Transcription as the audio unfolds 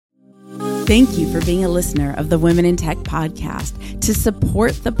Thank you for being a listener of the Women in Tech podcast. To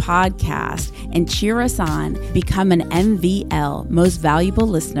support the podcast and cheer us on, become an MVL, Most Valuable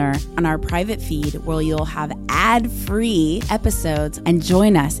Listener, on our private feed where you'll have ad-free episodes and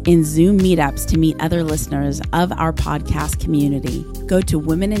join us in Zoom meetups to meet other listeners of our podcast community. Go to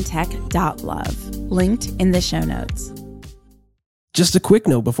womenintech.love, linked in the show notes. Just a quick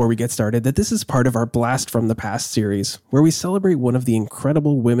note before we get started that this is part of our Blast from the Past series, where we celebrate one of the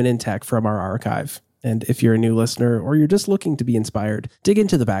incredible women in tech from our archive. And if you're a new listener or you're just looking to be inspired, dig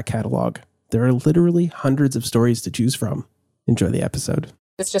into the back catalog. There are literally hundreds of stories to choose from. Enjoy the episode.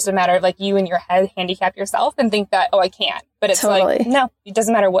 It's just a matter of like you in your head handicap yourself and think that, oh, I can't. But it's like, no, it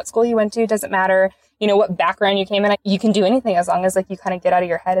doesn't matter what school you went to. It doesn't matter, what background you came in. You can do anything as long as like you kind of get out of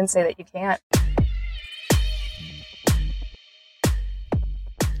your head and say that you can't.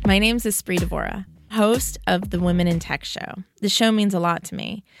 My name's Espree Devora, host of the Women in Tech Show. The show means a lot to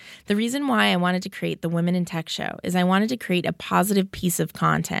me. The reason why I wanted to create the Women in Tech Show is I wanted to create a positive piece of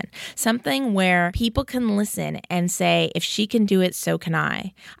content, something where people can listen and say, if she can do it, so can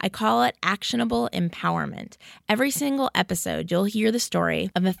I. I call it actionable empowerment. Every single episode, you'll hear the story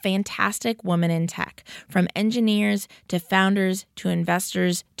of a fantastic woman in tech, from engineers to founders to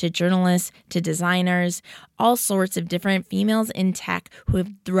investors to journalists to designers, all sorts of different females in tech who have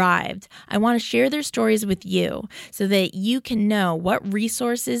thrived. I want to share their stories with you so that you can know what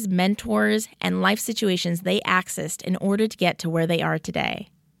resources, mentors, and life situations they accessed in order to get to where they are today.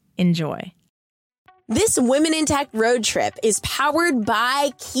 Enjoy. This Women in Tech road trip is powered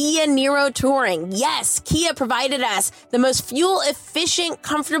by Kia Niro Touring. Yes, Kia provided us the most fuel-efficient,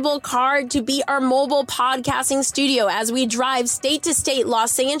 comfortable car to be our mobile podcasting studio as we drive state to state,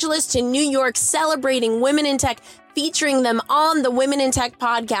 Los Angeles to New York, celebrating women in tech, featuring them on the Women in Tech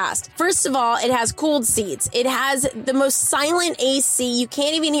podcast. First of all, it has cooled seats. It has the most silent AC. You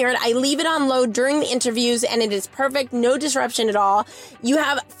can't even hear it. I leave it on low during the interviews and it is perfect. No disruption at all. You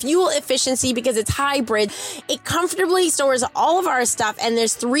have fuel efficiency because it's hybrid. It comfortably stores all of our stuff, and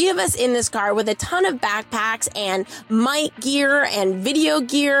there's 3 of us in this car with a ton of backpacks and mic gear and video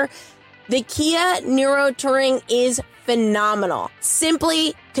gear. The Kia Niro Touring is phenomenal.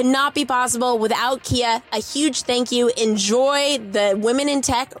 Simply could not be possible without Kia. A huge thank you. Enjoy the Women in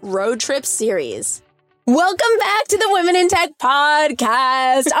Tech road trip series. Welcome back to the Women in Tech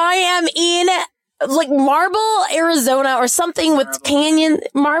podcast. I am in Marble, Arizona or something with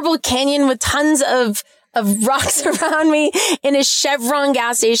Marble Canyon with tons of rocks around me in a Chevron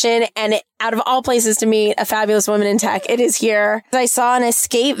gas station, and out of all places to meet a fabulous woman in tech, it is here. I saw an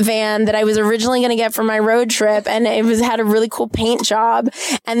Escape van that I was originally going to get for my road trip, and it had a really cool paint job.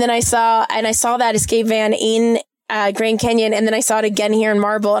 And then I saw that Escape van in Grand Canyon, and then I saw it again here in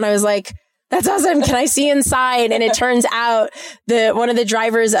Marble, and I was like, that's awesome. Can I see inside? And it turns out one of the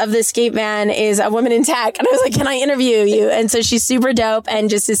drivers of the Escape van is a woman in tech. And I was like, can I interview you? And so she's super dope and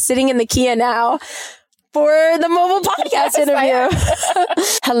just is sitting in the Kia now for the mobile podcast interview.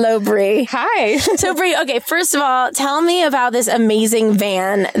 Hello, Bree. Hi. So, Bree, okay, first of all, tell me about this amazing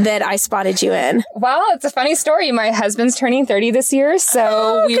van that I spotted you in. Well, it's a funny story. My husband's turning 30 this year,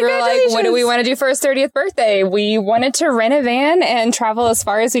 so we were like, what do we want to do for his 30th birthday? We wanted to rent a van and travel as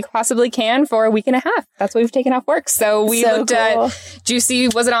far as we possibly can for a week and a half. That's why we've taken off work. So we looked at Juicy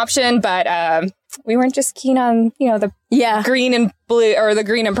was an option, but we weren't just keen on, the green and blue or the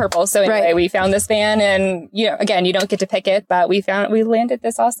green and purple. So anyway, we found this van, and, again, you don't get to pick it, but we landed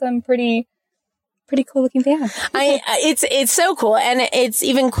this awesome, pretty cool looking van. It's so cool. And it's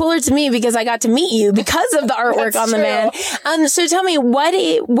even cooler to me because I got to meet you because of the artwork on the van. So tell me, what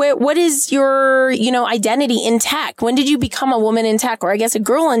is your, identity in tech? When did you become a woman in tech, or I guess a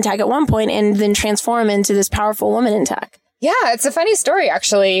girl in tech at one point, and then transform into this powerful woman in tech? Yeah, it's a funny story,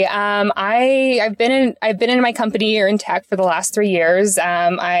 actually. I've been in my company or in tech for the last 3 years.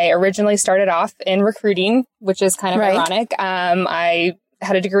 I originally started off in recruiting, which is kind of ironic. I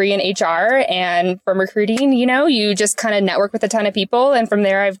had a degree in HR, and from recruiting, you just kind of network with a ton of people. And from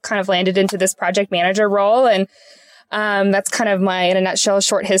there, I've kind of landed into this project manager role. And that's kind of my, in a nutshell,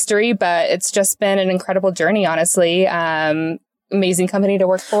 short history, but it's just been an incredible journey, honestly. Amazing company to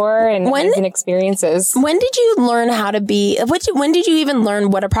work for and amazing experiences. When did you learn how to be, when did you even learn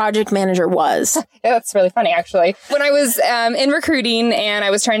what a project manager was? Yeah, that's really funny, actually. When I was in recruiting and I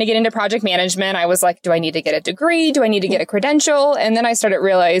was trying to get into project management, I was like, do I need to get a degree? Do I need to get a credential? And then I started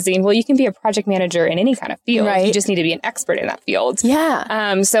realizing, well, you can be a project manager in any kind of field. Right. You just need to be an expert in that field.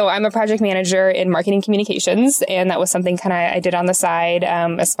 Yeah. So I'm a project manager in marketing communications. And that was something kind of I did on the side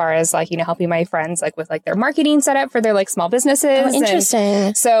as far as helping my friends with their marketing setup for their small businesses. Oh,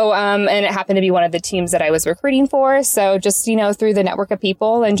 interesting. And it happened to be one of the teams that I was recruiting for. So just, through the network of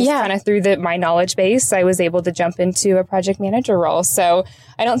people and just kind of through my knowledge base, I was able to jump into a project manager role. So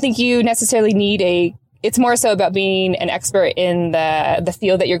I don't think you necessarily need it's more so about being an expert in the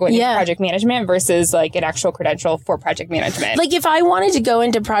field that you're going into project management versus like an actual credential for project management. Like if I wanted to go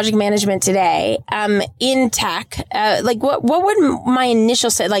into project management today, in tech, like what would my initial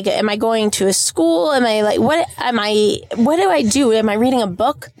say? Like, am I going to a school? Am I like, what do I do? Am I reading a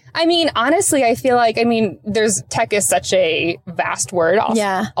book? I mean, honestly, I feel like, tech is such a vast word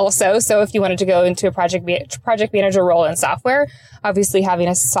also. So if you wanted to go into a project manager role in software, obviously having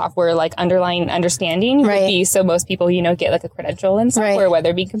a software like underlying understanding would be, so most people, get like a credential in software,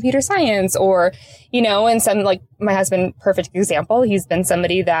 whether it be computer science or, and some like my husband, perfect example. He's been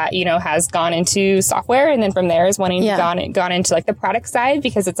somebody that, has gone into software and then from there is gone into like the product side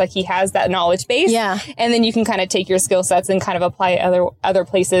because it's like he has that knowledge base. Yeah. And then you can kind of take your skill sets and kind of apply other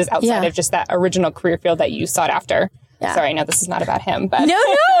places outside of just that original career field that you sought after. Yeah. Sorry, no, this is not about him, but no,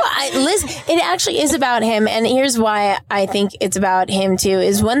 listen, it actually is about him. And here's why I think it's about him too,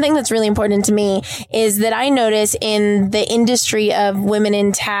 is one thing that's really important to me is that I notice in the industry of women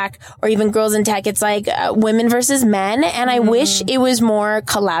in tech or even girls in tech, it's like women versus men. And I wish it was more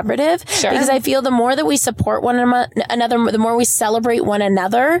collaborative because I feel the more that we support one another, the more we celebrate one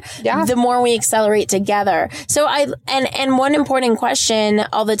another, the more we accelerate together. So and one important question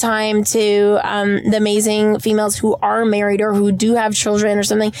all the time to the amazing females who are married or who do have children or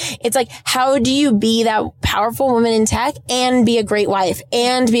something. It's like, how do you be that powerful woman in tech and be a great wife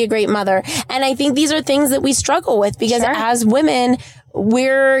and be a great mother? And I think these are things that we struggle with because as women,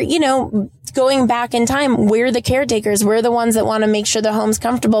 we're, going back in time, we're the caretakers. We're the ones that want to make sure the home's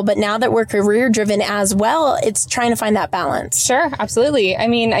comfortable. But now that we're career driven as well, it's trying to find that balance. Sure. Absolutely.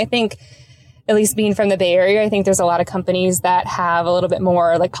 I think at least being from the Bay Area, I think there's a lot of companies that have a little bit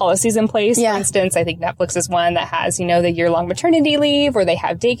more like policies in place. For instance, I think Netflix is one that has, the year-long maternity leave or they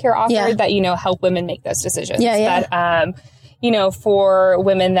have daycare offered that, help women make those decisions. But, for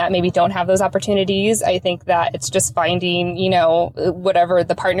women that maybe don't have those opportunities, I think that it's just finding, whatever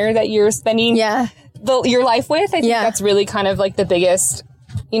the partner that you're spending your life with. I think that's really kind of like the biggest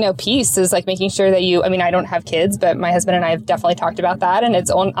piece is like making sure that I don't have kids, but my husband and I have definitely talked about that. And it's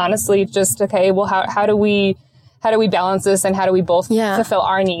honestly just, okay, well, how do we balance this and how do we both fulfill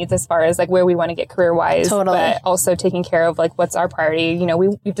our needs as far as like where we want to get career wise, but also taking care of like what's our priority.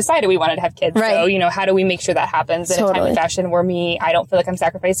 We've decided we wanted to have kids. So, how do we make sure that happens in a time and fashion where I don't feel like I'm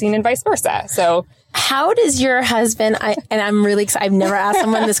sacrificing and vice versa. So how does your husband, and I'm really excited, I've never asked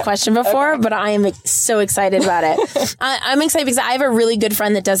someone this question before, but I am so excited about it. I'm excited because I have a really good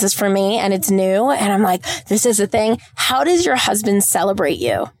friend that does this for me and it's new. And I'm like, this is the thing. How does your husband celebrate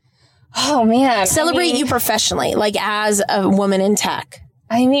you? Oh man. Celebrate you professionally, like as a woman in tech.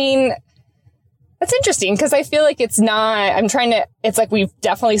 That's interesting because I feel like it's like we've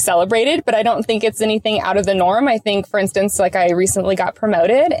definitely celebrated, but I don't think it's anything out of the norm. I think, for instance, like I recently got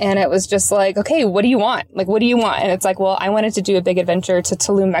promoted and it was just like, okay, what do you want? Like, what do you want? And it's like, well, I wanted to do a big adventure to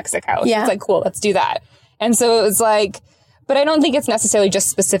Tulum, Mexico. So it's like, cool, let's do that. And so it was like, but I don't think it's necessarily just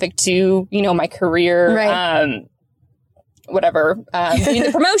specific to, my career, the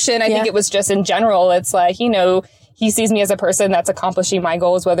promotion. I think it was just in general. It's like, he sees me as a person that's accomplishing my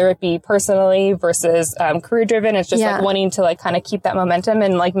goals, whether it be personally versus career driven. It's just like wanting to like kind of keep that momentum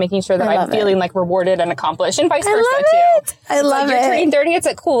and like making sure that I'm feeling like rewarded and accomplished and vice versa too. I love it. You're turning 30. It's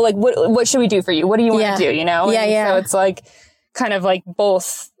like, cool. Like what should we do for you? What do you want to do? So it's like kind of like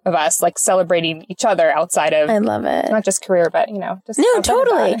both of us like celebrating each other outside of, I love it. Not just career, but just. No,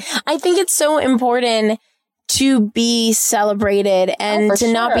 totally. I think it's so important to be celebrated and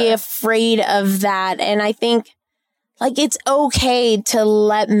to not be afraid of that. And I think like it's okay to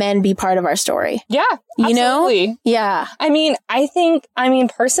let men be part of our story. Yeah. Absolutely. Yeah.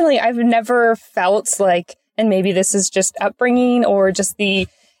 Personally, I've never felt like, and maybe this is just upbringing or just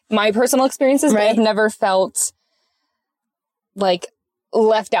my personal experiences, but I've never felt like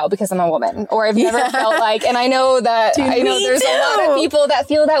left out because I'm a woman, or I've never felt like, and I know that there's a lot of people that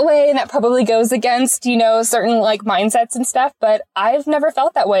feel that way and that probably goes against, certain like mindsets and stuff, but I've never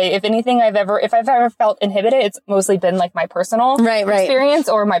felt that way. If anything, if I've ever felt inhibited, it's mostly been like my personal experience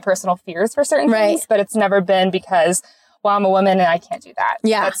or my personal fears for certain things, but it's never been because, well, I'm a woman and I can't do that.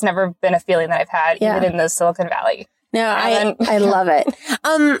 Yeah. That's never been a feeling that I've had even in the Silicon Valley. No, I love it.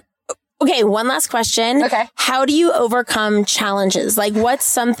 Okay, one last question. Okay. How do you overcome challenges? Like, what's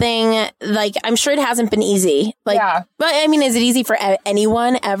something, like, I'm sure it hasn't been easy. Like, but is it easy for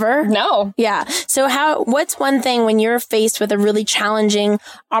anyone ever? No. Yeah. So what's one thing when you're faced with a really challenging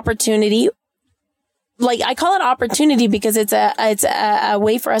opportunity, like, I call it opportunity because it's a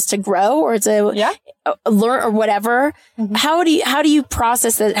way for us to grow, or it's a learn or whatever. Mm-hmm. How do you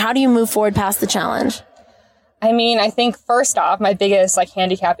process that? How do you move forward past the challenge? I mean, I think first off, my biggest like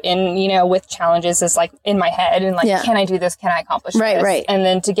handicap in, with challenges is like in my head and like, can I do this? Can I accomplish this? Right. And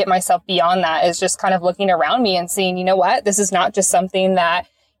then to get myself beyond that is just kind of looking around me and seeing, you know what, this is not just something that,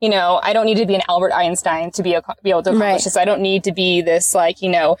 I don't need to be an Albert Einstein to be able to accomplish this. I don't need to be this like,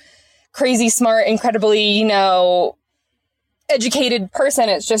 crazy smart, incredibly, educated person.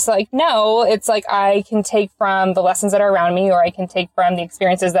 It's just like, no, it's like I can take from the lessons that are around me, or I can take from the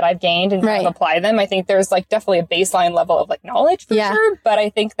experiences that I've gained and kind of apply them. I think there's like definitely a baseline level of like knowledge for sure. But I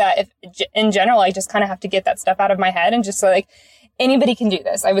think that if in general, I just kind of have to get that stuff out of my head and just like, anybody can do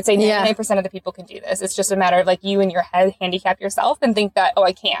this. I would say 99% of the people can do this. It's just a matter of like you in your head handicap yourself and think that, oh,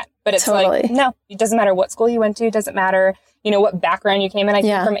 I can't. But it's like, no, it doesn't matter what school you went to. It doesn't matter, what background you came in. I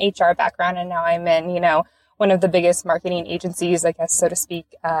came from HR background, and now I'm in, one of the biggest marketing agencies, I guess, so to speak.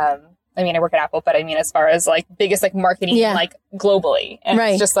 I work at Apple, but I mean, as far as like biggest like marketing, like globally. And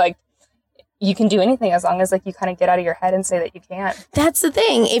it's just like, you can do anything as long as like you kind of get out of your head and say that you can't. That's the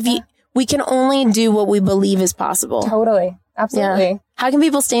thing. We can only do what we believe is possible. Totally. Absolutely. Yeah. How can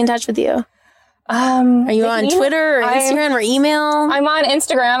people stay in touch with you? Are you on Twitter or Instagram or email? I'm on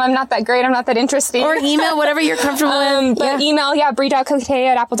Instagram. I'm not that great. I'm not that interesting. Or email, whatever you're comfortable with. But email,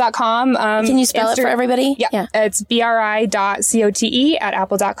 brie.cote@apple.com. Can you spell it for everybody? Yeah. It's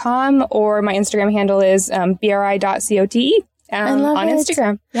bri.cote@apple.com, or my Instagram handle is bri.cote. on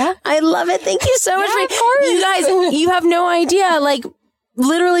Instagram. Yeah. I love it. Thank you so much. Of course. You guys, you have no idea. Like,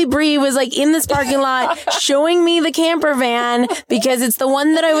 literally, Brie was like in this parking lot showing me the camper van because it's the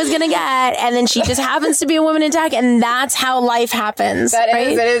one that I was going to get. And then she just happens to be a woman in tech. And that's how life happens. That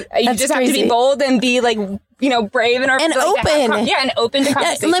is. You just have to be bold and be like, brave and open. And open to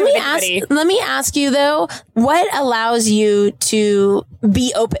conversation. Let me ask you though, what allows you to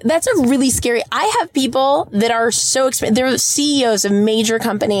be open? That's a really scary. I have people that are they're CEOs of major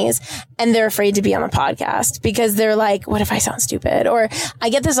companies, and they're afraid to be on a podcast because they're like, what if I sound stupid? Or I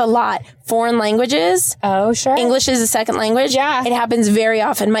get this a lot. Foreign languages. Oh, sure. English is a second language. Yeah. It happens very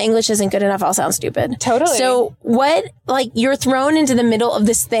often. My English isn't good enough. I'll sound stupid. Totally. So you're thrown into the middle of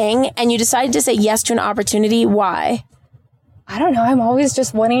this thing and you decided to say yes to an opportunity. Why? I don't know. I'm always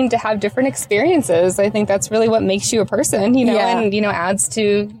just wanting to have different experiences. I think that's really what makes you a person, and, adds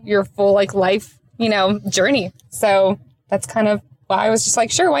to your full life, journey. So that's kind of why I was just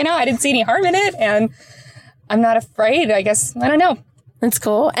like, sure, why not? I didn't see any harm in it. And I'm not afraid, I guess. I don't know. That's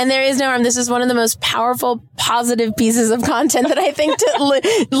cool. And there is no harm. This is one of the most powerful, positive pieces of content that I think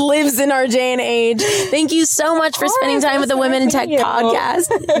lives in our day and age. Thank you so much for spending time with the Women in Tech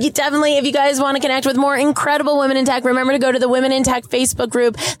podcast. You definitely, if you guys want to connect with more incredible women in tech, remember to go to the Women in Tech Facebook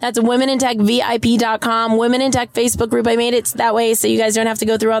group. That's womenintechvip.com. Women in Tech Facebook group. I made it that way so you guys don't have to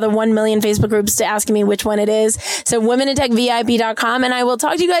go through all the 1 million Facebook groups to ask me which one it is. So womenintechvip.com. And I will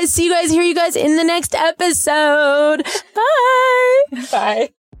talk to you guys, hear you guys in the next episode. Bye. Bye.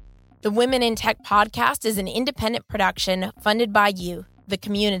 The Women in Tech podcast is an independent production funded by you, the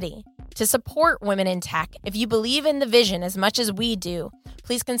community. To support Women in Tech, if you believe in the vision as much as we do,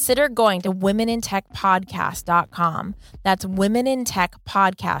 please consider going to womenintechpodcast.com. That's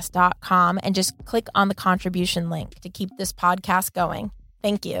womenintechpodcast.com, and just click on the contribution link to keep this podcast going.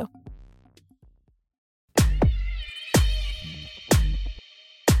 Thank you.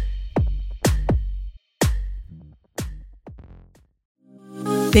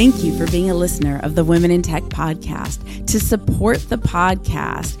 Thank you for being a listener of the Women in Tech podcast. To support the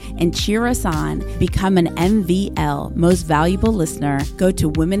podcast and cheer us on, become an MVL, Most Valuable Listener, go to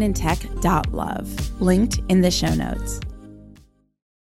womenintech.love, linked in the show notes.